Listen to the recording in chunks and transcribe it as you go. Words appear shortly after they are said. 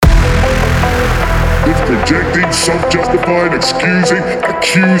projecting, self-justifying, excusing,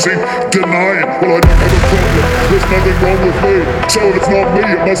 accusing, denying. Well, I don't have a problem, there's nothing wrong with me. So if it's not me,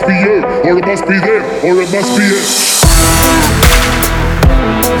 it must be you, or it must be them, or it must be it.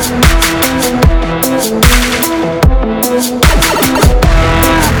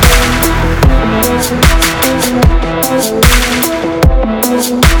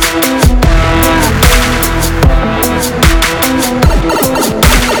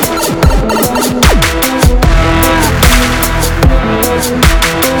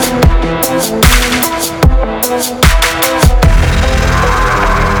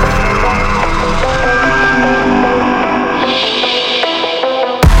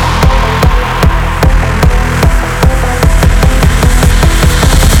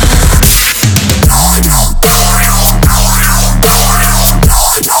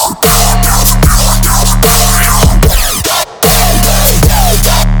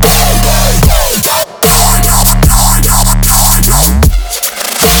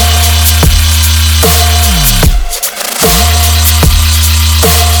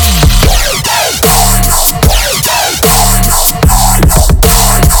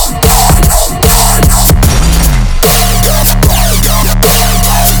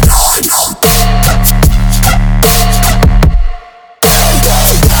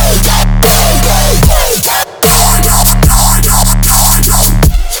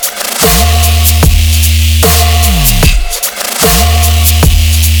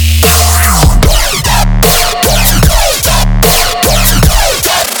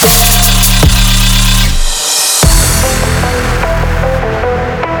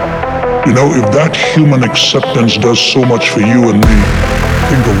 You know, if that human acceptance does so much for you and me,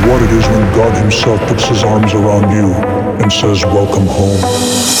 think of what it is when God Himself puts His arms around you and says, welcome home.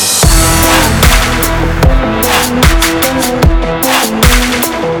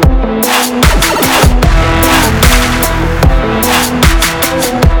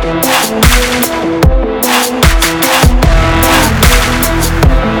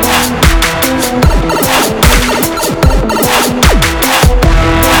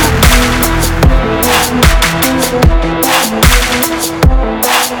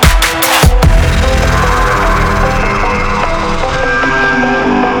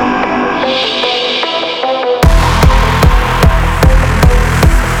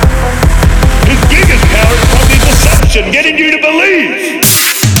 Getting you to believe.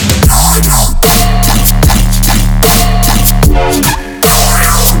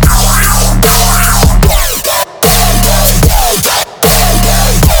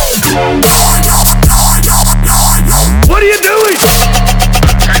 What are you doing?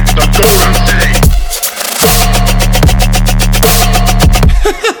 Attack the golden city.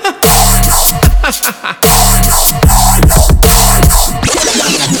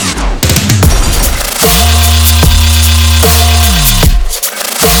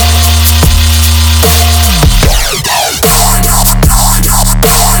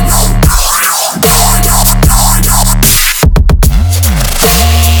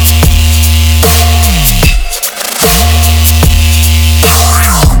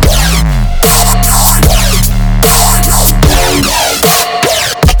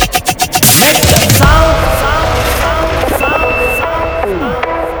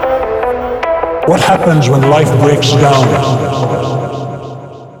 What happens when life breaks down?